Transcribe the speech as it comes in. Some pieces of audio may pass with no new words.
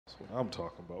what I'm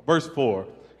talking about. Verse 4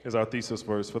 is our thesis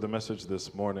verse for the message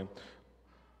this morning.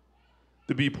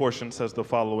 The B portion says the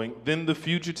following: Then the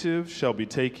fugitive shall be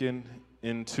taken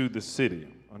into the city,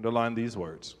 underline these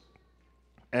words,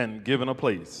 and given a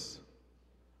place,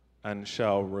 and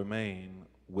shall remain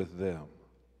with them.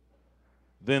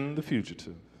 Then the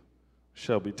fugitive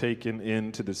shall be taken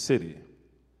into the city,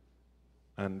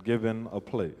 and given a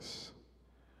place,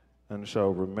 and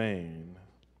shall remain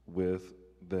with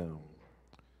them.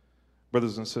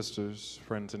 Brothers and sisters,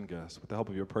 friends and guests, with the help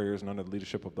of your prayers and under the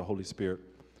leadership of the Holy Spirit,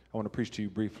 I want to preach to you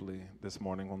briefly this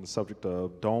morning on the subject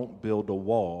of don't build a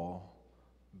wall,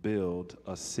 build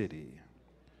a city.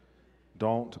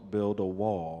 Don't build a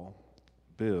wall,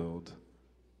 build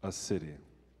a city.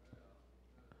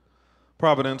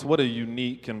 Providence, what a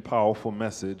unique and powerful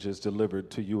message is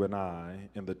delivered to you and I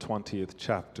in the 20th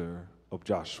chapter of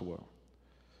Joshua.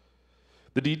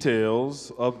 The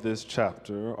details of this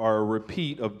chapter are a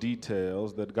repeat of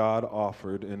details that God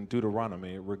offered in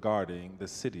Deuteronomy regarding the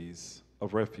cities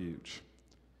of refuge.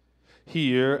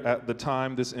 Here, at the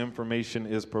time this information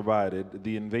is provided,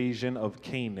 the invasion of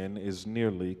Canaan is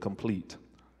nearly complete.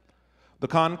 The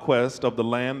conquest of the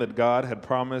land that God had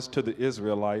promised to the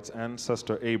Israelites'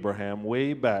 ancestor Abraham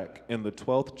way back in the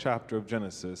 12th chapter of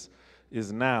Genesis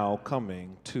is now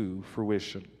coming to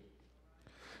fruition.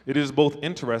 It is both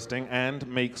interesting and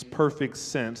makes perfect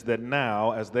sense that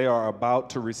now, as they are about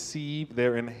to receive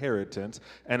their inheritance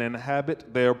and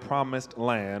inhabit their promised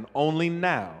land, only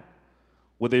now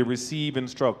will they receive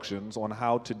instructions on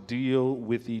how to deal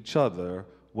with each other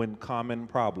when common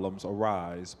problems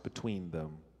arise between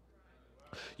them.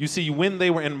 You see, when they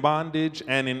were in bondage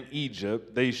and in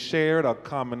Egypt, they shared a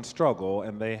common struggle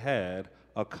and they had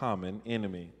a common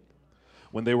enemy.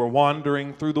 When they were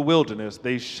wandering through the wilderness,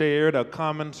 they shared a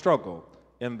common struggle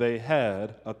and they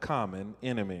had a common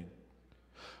enemy.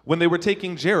 When they were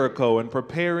taking Jericho and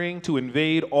preparing to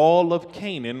invade all of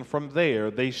Canaan from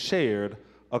there, they shared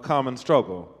a common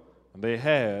struggle and they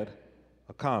had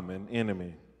a common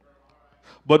enemy.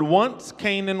 But once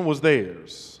Canaan was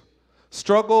theirs,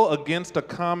 struggle against a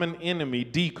common enemy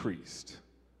decreased,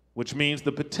 which means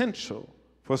the potential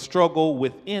for struggle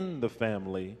within the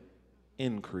family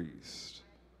increased.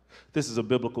 This is a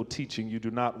biblical teaching you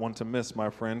do not want to miss, my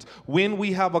friends. When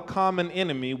we have a common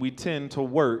enemy, we tend to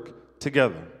work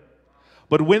together.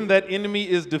 But when that enemy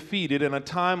is defeated and a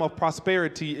time of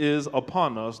prosperity is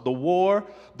upon us, the war,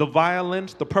 the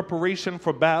violence, the preparation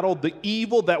for battle, the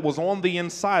evil that was on the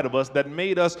inside of us that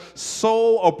made us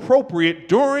so appropriate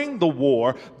during the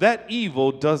war, that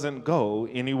evil doesn't go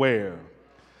anywhere.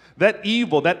 That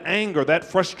evil, that anger, that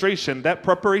frustration, that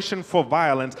preparation for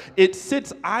violence, it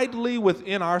sits idly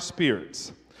within our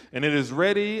spirits, and it is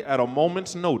ready at a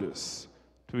moment's notice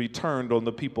to be turned on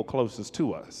the people closest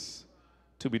to us,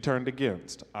 to be turned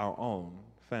against our own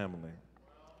family.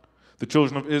 The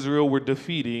children of Israel were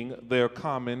defeating their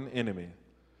common enemy.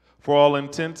 For all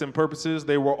intents and purposes,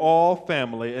 they were all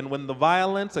family, and when the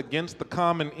violence against the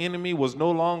common enemy was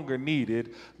no longer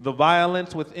needed, the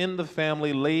violence within the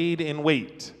family laid in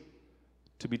wait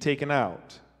to be taken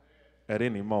out at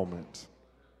any moment.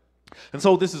 And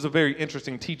so this is a very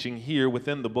interesting teaching here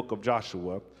within the book of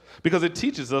Joshua, because it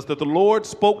teaches us that the Lord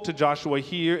spoke to Joshua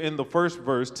here in the first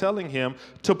verse, telling him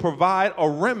to provide a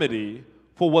remedy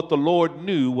for what the Lord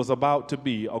knew was about to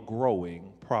be a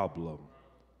growing problem.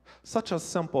 Such a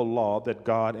simple law that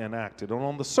God enacted, and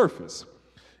on the surface,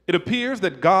 it appears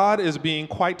that God is being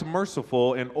quite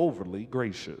merciful and overly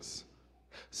gracious.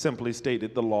 Simply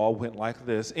stated, the law went like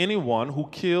this: anyone who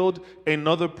killed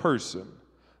another person,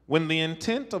 when the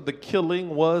intent of the killing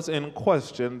was in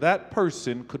question, that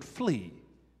person could flee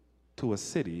to a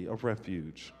city of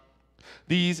refuge.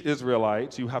 These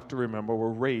Israelites, you have to remember,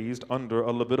 were raised under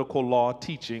a Levitical law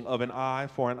teaching of an eye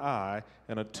for an eye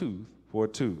and a tooth for a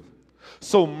tooth.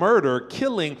 So murder,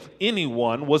 killing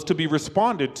anyone, was to be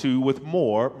responded to with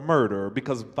more murder,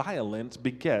 because violence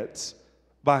begets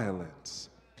violence.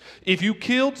 If you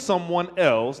killed someone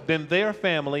else, then their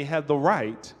family had the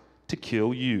right to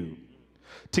kill you.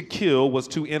 To kill was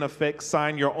to, in effect,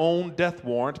 sign your own death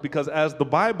warrant, because as the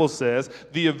Bible says,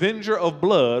 the avenger of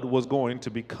blood was going to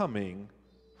be coming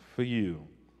for you.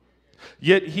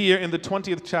 Yet here in the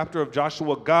 20th chapter of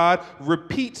Joshua, God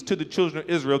repeats to the children of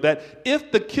Israel that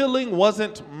if the killing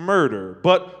wasn't murder,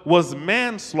 but was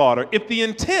manslaughter, if the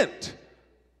intent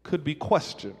could be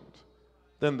questioned,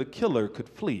 then the killer could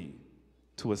flee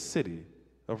to a city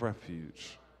of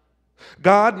refuge.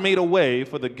 God made a way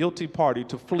for the guilty party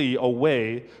to flee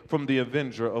away from the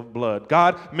avenger of blood.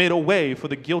 God made a way for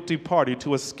the guilty party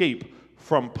to escape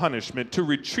from punishment, to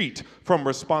retreat from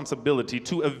responsibility,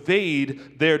 to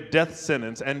evade their death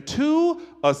sentence, and to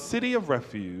a city of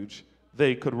refuge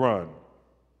they could run.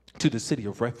 To the city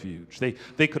of refuge.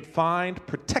 They could find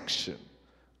protection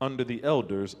under the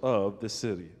elders of the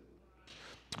city.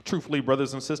 Truthfully,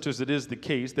 brothers and sisters, it is the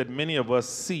case that many of us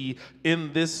see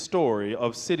in this story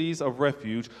of cities of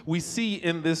refuge, we see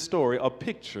in this story a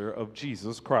picture of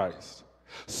Jesus Christ.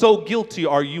 So guilty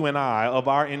are you and I of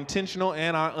our intentional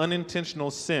and our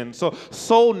unintentional sin.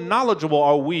 So knowledgeable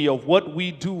are we of what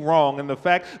we do wrong and the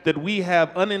fact that we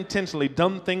have unintentionally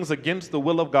done things against the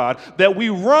will of God, that we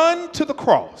run to the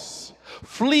cross,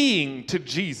 fleeing to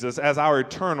Jesus as our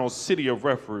eternal city of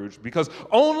refuge, because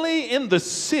only in the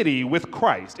city with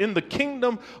Christ, in the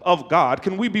kingdom of God,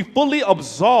 can we be fully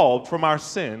absolved from our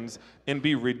sins and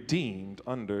be redeemed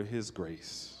under his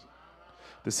grace.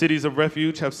 The cities of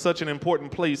refuge have such an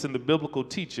important place in the biblical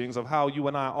teachings of how you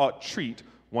and I ought to treat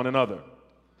one another.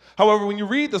 However, when you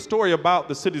read the story about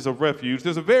the cities of refuge,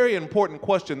 there's a very important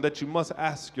question that you must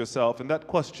ask yourself, and that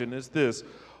question is this: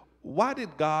 why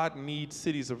did God need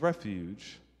cities of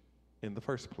refuge in the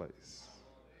first place?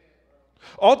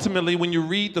 Ultimately, when you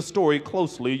read the story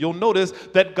closely, you'll notice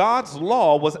that God's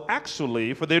law was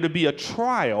actually for there to be a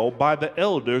trial by the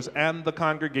elders and the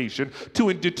congregation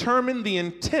to determine the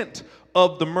intent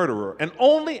of the murderer. And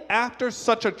only after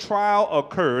such a trial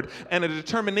occurred and a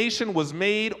determination was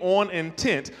made on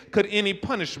intent could any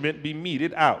punishment be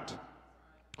meted out.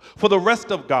 For the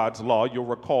rest of God's law, you'll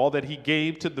recall that he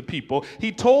gave to the people.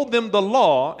 He told them the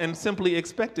law and simply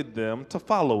expected them to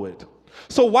follow it.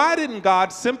 So why didn't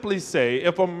God simply say,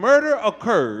 if a murder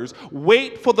occurs,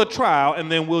 wait for the trial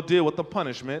and then we'll deal with the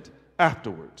punishment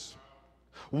afterwards?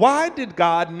 Why did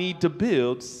God need to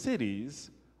build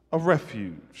cities of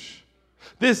refuge?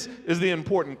 This is the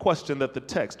important question that the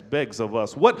text begs of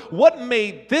us. What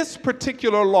made this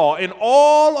particular law in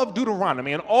all of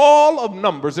Deuteronomy, in all of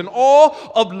Numbers, in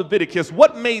all of Leviticus,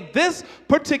 what made this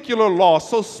particular law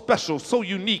so special, so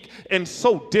unique, and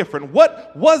so different?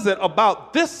 What was it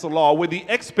about this law where the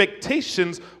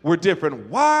expectations were different?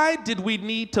 Why did we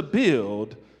need to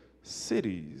build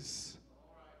cities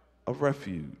of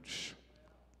refuge?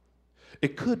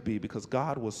 It could be because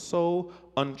God was so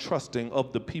untrusting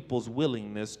of the people's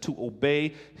willingness to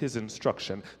obey his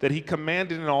instruction that he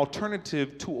commanded an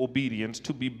alternative to obedience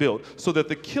to be built so that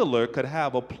the killer could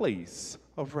have a place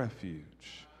of refuge.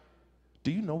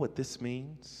 Do you know what this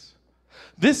means?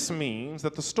 This means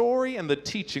that the story and the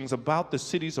teachings about the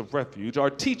cities of refuge are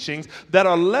teachings that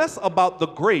are less about the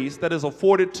grace that is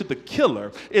afforded to the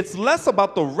killer. It's less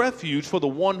about the refuge for the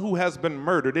one who has been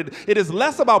murdered. It is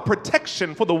less about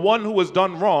protection for the one who has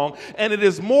done wrong, and it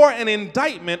is more an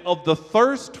indictment of the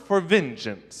thirst for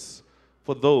vengeance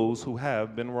for those who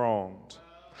have been wronged.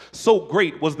 So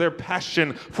great was their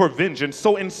passion for vengeance,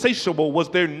 so insatiable was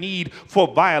their need for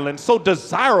violence, so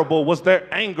desirable was their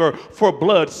anger for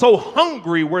blood, so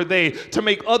hungry were they to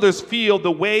make others feel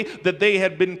the way that they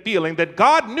had been feeling, that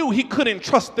God knew he couldn't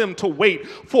trust them to wait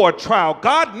for a trial.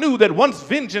 God knew that once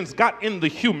vengeance got in the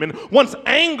human, once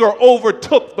anger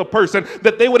overtook the person,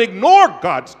 that they would ignore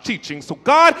God's teaching. So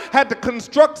God had to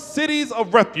construct cities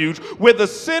of refuge where the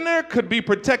sinner could be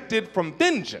protected from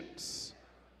vengeance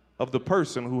of the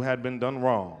person who had been done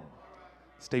wrong.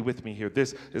 Stay with me here.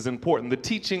 This is important. The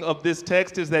teaching of this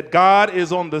text is that God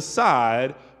is on the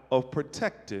side of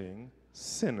protecting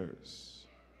sinners.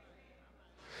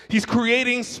 He's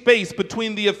creating space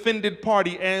between the offended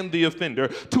party and the offender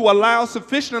to allow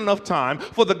sufficient enough time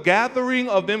for the gathering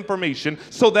of information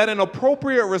so that an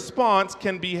appropriate response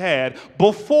can be had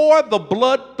before the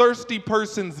bloodthirsty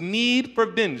person's need for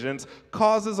vengeance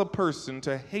causes a person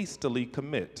to hastily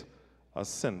commit a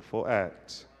sinful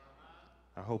act.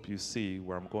 I hope you see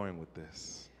where I'm going with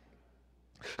this.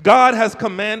 God has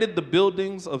commanded the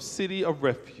buildings of city of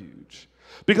refuge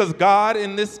because God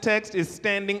in this text is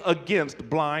standing against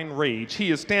blind rage.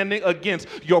 He is standing against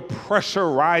your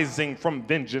pressure rising from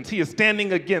vengeance. He is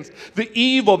standing against the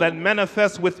evil that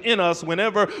manifests within us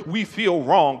whenever we feel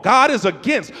wrong. God is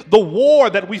against the war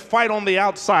that we fight on the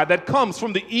outside that comes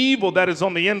from the evil that is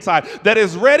on the inside, that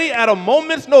is ready at a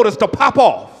moment's notice to pop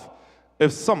off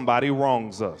if somebody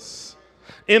wrongs us.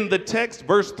 In the text,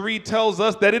 verse 3 tells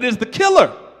us that it is the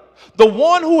killer, the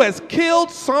one who has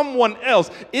killed someone else.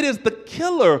 It is the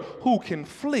killer who can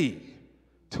flee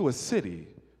to a city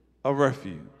of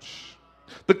refuge.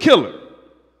 The killer,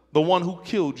 the one who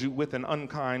killed you with an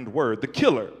unkind word. The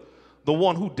killer, the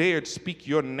one who dared speak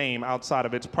your name outside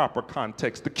of its proper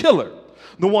context. The killer,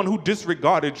 the one who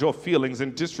disregarded your feelings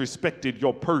and disrespected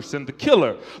your person. The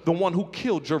killer, the one who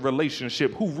killed your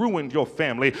relationship, who ruined your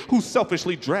family, who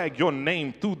selfishly dragged your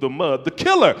name through the mud. The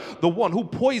killer, the one who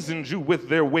poisoned you with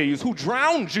their ways, who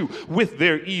drowned you with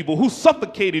their evil, who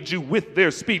suffocated you with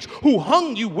their speech, who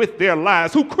hung you with their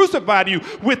lies, who crucified you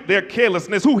with their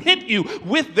carelessness, who hit you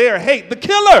with their hate. The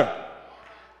killer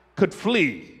could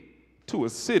flee to a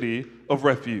city of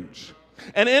refuge.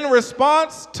 And in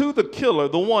response to the killer,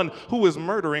 the one who is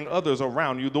murdering others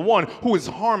around you, the one who is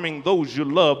harming those you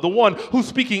love, the one who's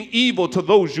speaking evil to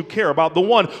those you care about, the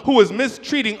one who is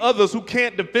mistreating others who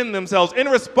can't defend themselves, in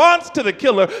response to the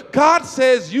killer, God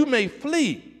says you may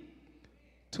flee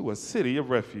to a city of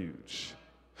refuge.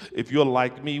 If you're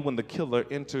like me, when the killer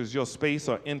enters your space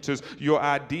or enters your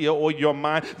idea or your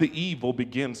mind, the evil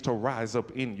begins to rise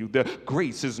up in you. The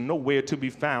grace is nowhere to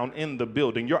be found in the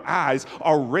building. Your eyes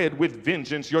are red with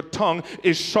vengeance. Your tongue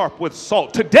is sharp with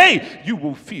salt. Today, you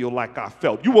will feel like I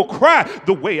felt. You will cry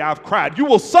the way I've cried. You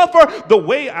will suffer the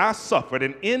way I suffered.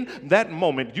 And in that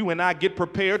moment, you and I get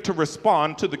prepared to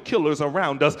respond to the killers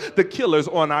around us, the killers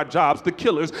on our jobs, the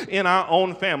killers in our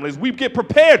own families. We get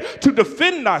prepared to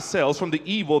defend ourselves from the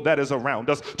evil that is around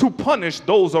us, to punish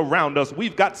those around us.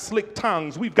 We've got slick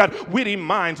tongues, we've got witty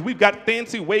minds, we've got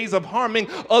fancy ways of harming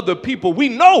other people. We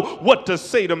know what to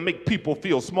say to make people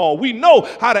feel small. We know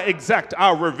how to exact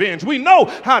our revenge. We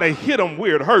know how to hit them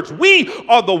where it hurts. We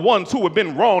are the ones who have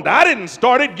been wronged. I didn't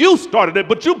start it, you started it,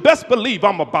 but you best believe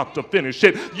I'm about to finish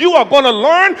it. You are going to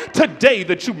learn today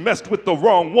that you messed with the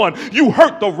wrong one. You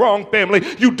hurt the wrong family.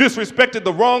 You disrespected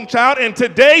the wrong child, and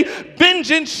today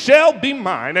vengeance shall be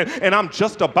mine. And I'm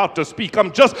just about to speak.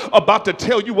 I'm just about to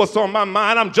tell you what's on my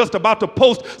mind. I'm just about to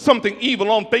post something evil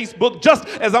on Facebook, just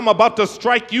as I'm about to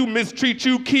strike you, mistreat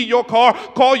you, key your car,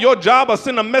 call your job, or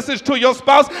send a message to your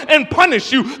spouse and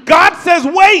punish you. God says,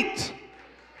 wait.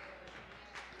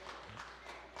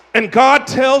 And God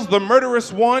tells the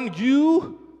murderous one,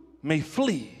 you may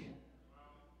flee.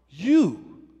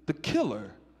 You, the killer,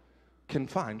 can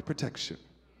find protection.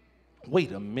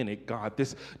 Wait a minute, God,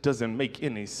 this doesn't make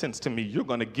any sense to me. You're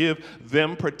going to give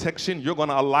them protection. You're going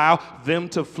to allow them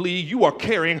to flee. You are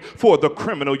caring for the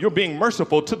criminal. You're being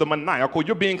merciful to the maniacal.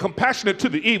 You're being compassionate to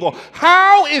the evil.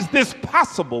 How is this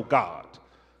possible, God?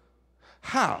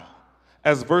 How,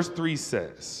 as verse 3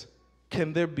 says,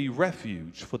 can there be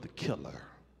refuge for the killer?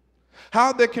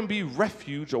 How there can be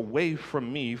refuge away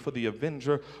from me for the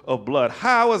avenger of blood?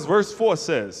 How, as verse 4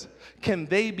 says, can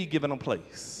they be given a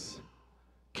place?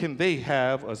 Can they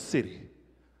have a city,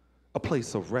 a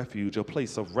place of refuge, a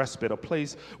place of respite, a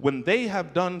place when they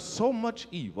have done so much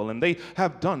evil and they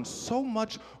have done so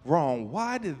much wrong?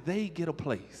 Why did they get a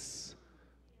place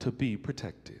to be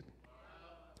protected?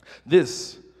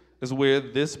 This is where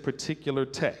this particular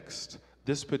text,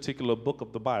 this particular book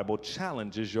of the Bible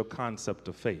challenges your concept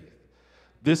of faith.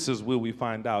 This is where we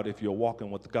find out if you're walking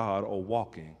with God or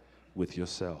walking with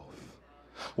yourself.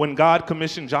 When God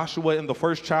commissioned Joshua in the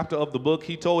first chapter of the book,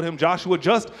 he told him, Joshua,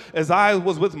 just as I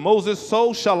was with Moses,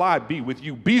 so shall I be with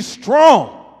you. Be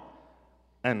strong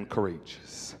and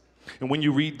courageous. And when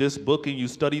you read this book and you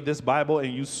study this Bible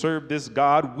and you serve this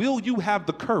God, will you have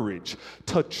the courage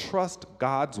to trust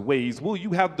God's ways? Will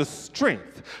you have the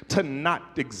strength to not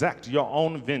exact your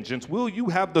own vengeance? Will you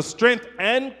have the strength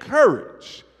and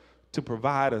courage to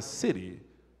provide a city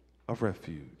of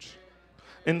refuge?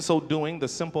 In so doing, the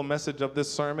simple message of this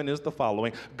sermon is the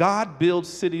following: God builds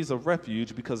cities of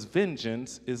refuge because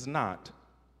vengeance is not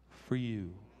for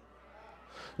you.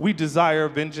 We desire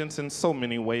vengeance in so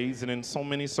many ways and in so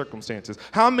many circumstances.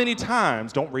 How many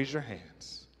times, don't raise your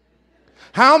hands,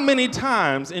 how many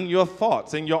times in your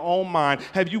thoughts, in your own mind,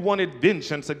 have you wanted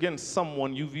vengeance against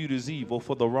someone you viewed as evil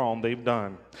for the wrong they've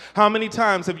done? How many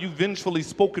times have you vengefully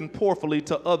spoken poorly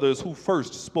to others who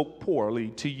first spoke poorly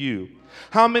to you?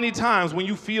 How many times when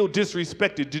you feel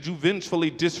disrespected did you vengefully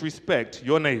disrespect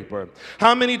your neighbor?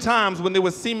 How many times when there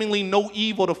was seemingly no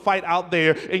evil to fight out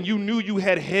there and you knew you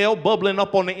had hell bubbling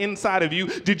up on the inside of you,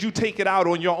 did you take it out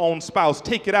on your own spouse,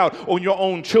 take it out on your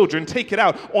own children, take it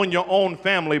out on your own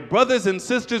family? Brothers and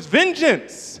sisters,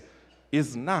 vengeance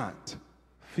is not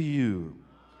for you.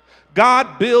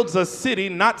 God builds a city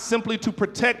not simply to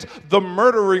protect the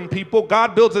murdering people.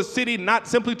 God builds a city not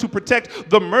simply to protect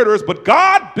the murderers, but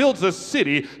God builds a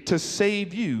city to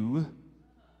save you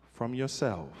from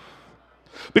yourself.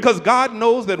 Because God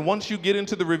knows that once you get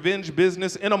into the revenge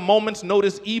business, in a moment's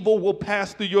notice, evil will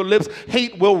pass through your lips,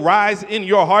 hate will rise in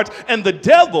your heart, and the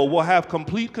devil will have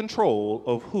complete control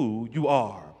of who you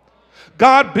are.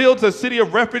 God builds a city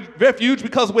of refuge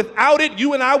because without it,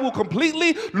 you and I will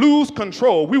completely lose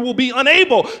control. We will be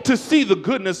unable to see the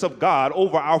goodness of God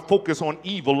over our focus on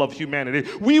evil of humanity.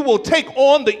 We will take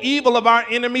on the evil of our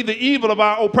enemy, the evil of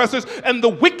our oppressors, and the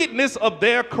wickedness of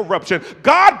their corruption.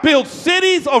 God builds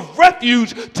cities of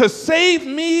refuge to save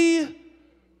me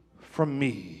from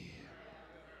me.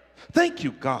 Thank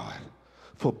you, God,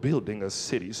 for building a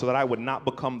city so that I would not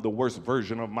become the worst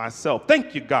version of myself.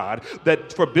 Thank you, God,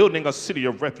 that for building a city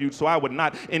of refuge so I would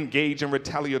not engage in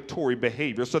retaliatory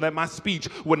behavior, so that my speech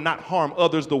would not harm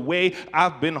others the way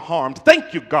I've been harmed.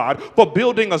 Thank you, God, for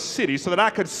building a city so that I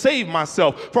could save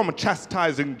myself from a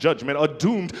chastising judgment, a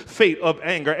doomed fate of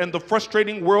anger, and the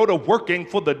frustrating world of working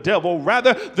for the devil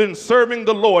rather than serving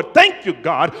the Lord. Thank you,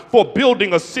 God, for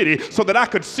building a city so that I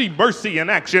could see mercy in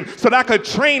action, so that I could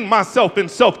train myself in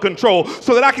self-control,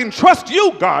 so that I can trust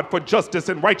you, God, for justice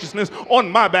and righteousness on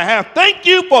my behalf. Thank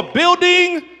you for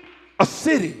building a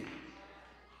city.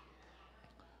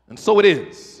 And so it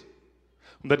is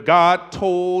that God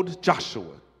told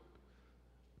Joshua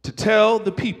to tell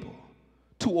the people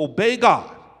to obey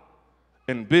God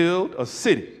and build a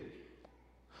city,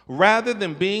 rather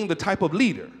than being the type of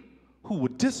leader who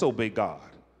would disobey God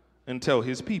and tell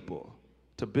his people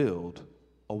to build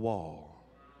a wall.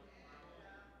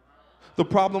 The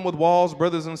problem with walls,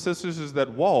 brothers and sisters, is that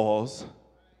walls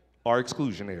are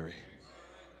exclusionary.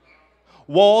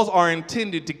 Walls are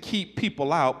intended to keep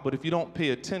people out, but if you don't pay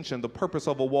attention, the purpose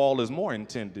of a wall is more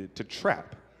intended to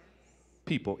trap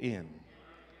people in.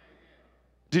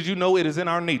 Did you know it is in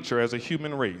our nature as a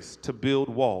human race to build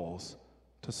walls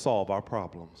to solve our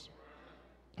problems?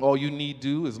 All you need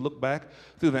do is look back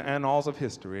through the annals of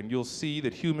history, and you'll see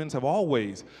that humans have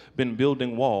always been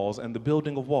building walls, and the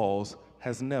building of walls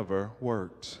has never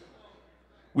worked.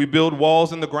 We build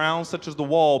walls in the ground, such as the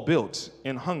wall built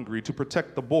in Hungary to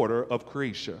protect the border of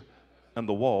Croatia, and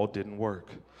the wall didn't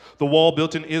work. The wall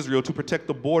built in Israel to protect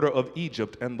the border of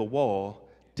Egypt, and the wall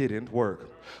didn't work.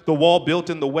 The wall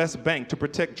built in the West Bank to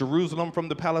protect Jerusalem from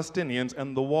the Palestinians,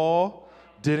 and the wall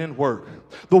didn't work.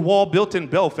 The wall built in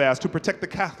Belfast to protect the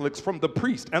Catholics from the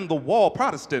priests, and the wall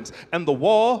Protestants, and the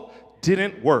wall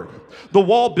didn't work. The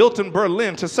wall built in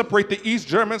Berlin to separate the East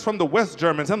Germans from the West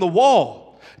Germans, and the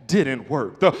wall didn't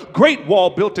work. The Great Wall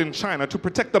built in China to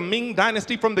protect the Ming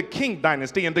Dynasty from the Qing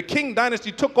Dynasty, and the Qing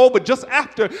Dynasty took over just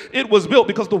after it was built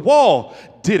because the wall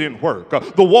didn't work.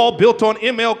 The wall built on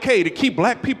MLK to keep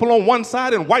black people on one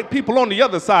side and white people on the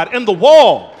other side, and the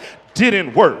wall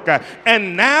didn't work.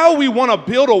 And now we want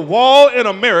to build a wall in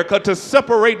America to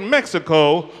separate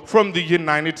Mexico from the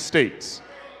United States,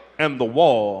 and the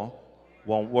wall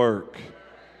won't work.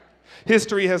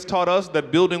 History has taught us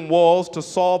that building walls to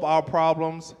solve our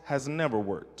problems has never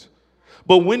worked.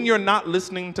 But when you're not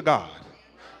listening to God,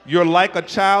 you're like a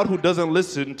child who doesn't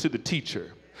listen to the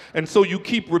teacher. And so you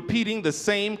keep repeating the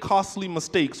same costly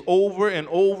mistakes over and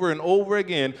over and over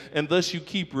again, and thus you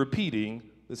keep repeating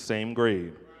the same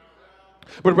grade.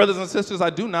 But brothers and sisters,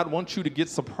 I do not want you to get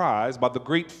surprised by the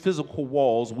great physical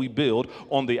walls we build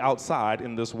on the outside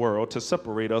in this world to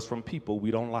separate us from people we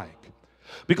don't like.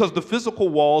 Because the physical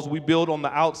walls we build on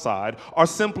the outside are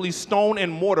simply stone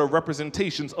and mortar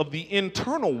representations of the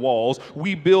internal walls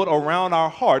we build around our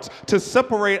hearts to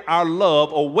separate our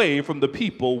love away from the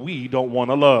people we don't want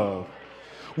to love.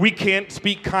 We can't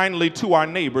speak kindly to our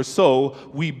neighbors, so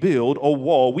we build a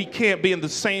wall. We can't be in the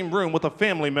same room with a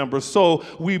family member, so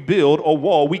we build a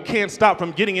wall. We can't stop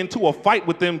from getting into a fight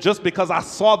with them just because I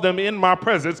saw them in my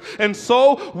presence, and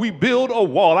so we build a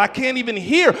wall. I can't even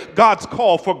hear God's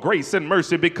call for grace and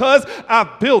mercy because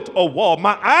I've built a wall.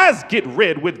 My eyes get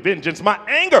red with vengeance. My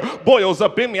anger boils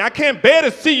up in me. I can't bear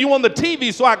to see you on the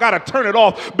TV, so I got to turn it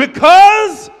off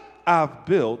because I've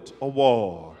built a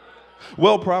wall.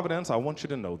 Well, Providence, I want you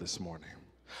to know this morning,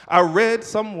 I read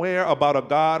somewhere about a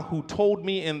God who told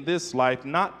me in this life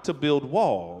not to build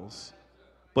walls,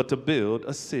 but to build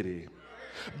a city.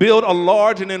 Build a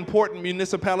large and important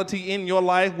municipality in your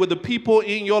life where the people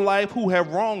in your life who have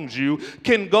wronged you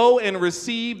can go and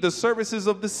receive the services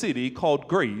of the city called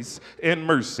grace and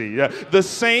mercy. The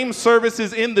same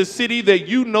services in the city that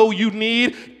you know you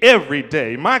need every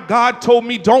day. My God told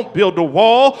me don't build a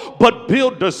wall, but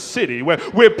build a city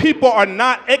where people are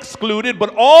not excluded,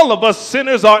 but all of us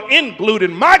sinners are included.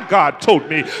 My God told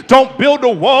me don't build a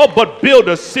wall, but build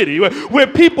a city where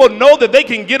people know that they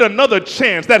can get another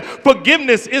chance, that forgiveness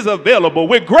forgiveness is available,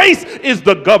 where grace is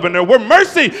the governor, where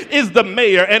mercy is the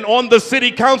mayor, and on the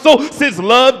city council sits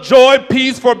love, joy,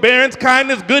 peace, forbearance,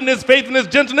 kindness, goodness, faithfulness,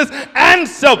 gentleness, and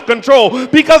self-control.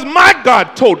 Because my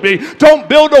God told me, don't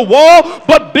build a wall,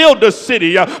 but build a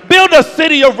city. Build a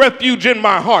city of refuge in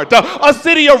my heart, a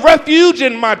city of refuge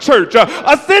in my church,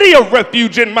 a city of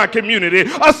refuge in my community,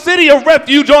 a city of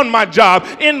refuge on my job,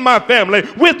 in my family,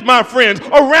 with my friends,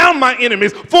 around my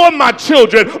enemies, for my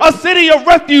children, a city of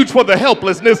refuge for the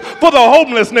helplessness, for the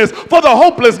homelessness, for the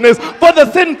hopelessness, for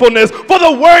the sinfulness, for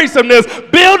the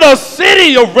worrisomeness. Build a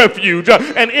city of refuge.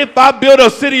 And if I build a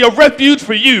city of refuge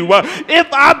for you, if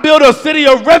I build a city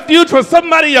of refuge for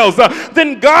somebody else,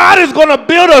 then God is going to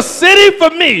build a city for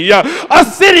me, a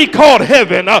city called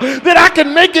heaven, that I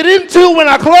can make it into when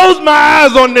I close my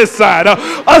eyes on this side,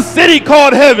 a city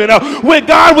called heaven, where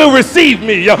God will receive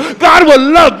me, God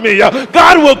will love me,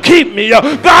 God will keep me,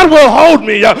 God will hold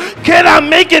me. Can I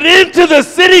make it into the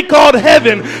city called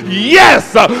heaven?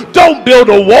 Yes. Don't build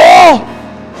a wall,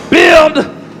 build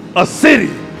a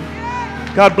city.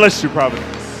 God bless you, Providence.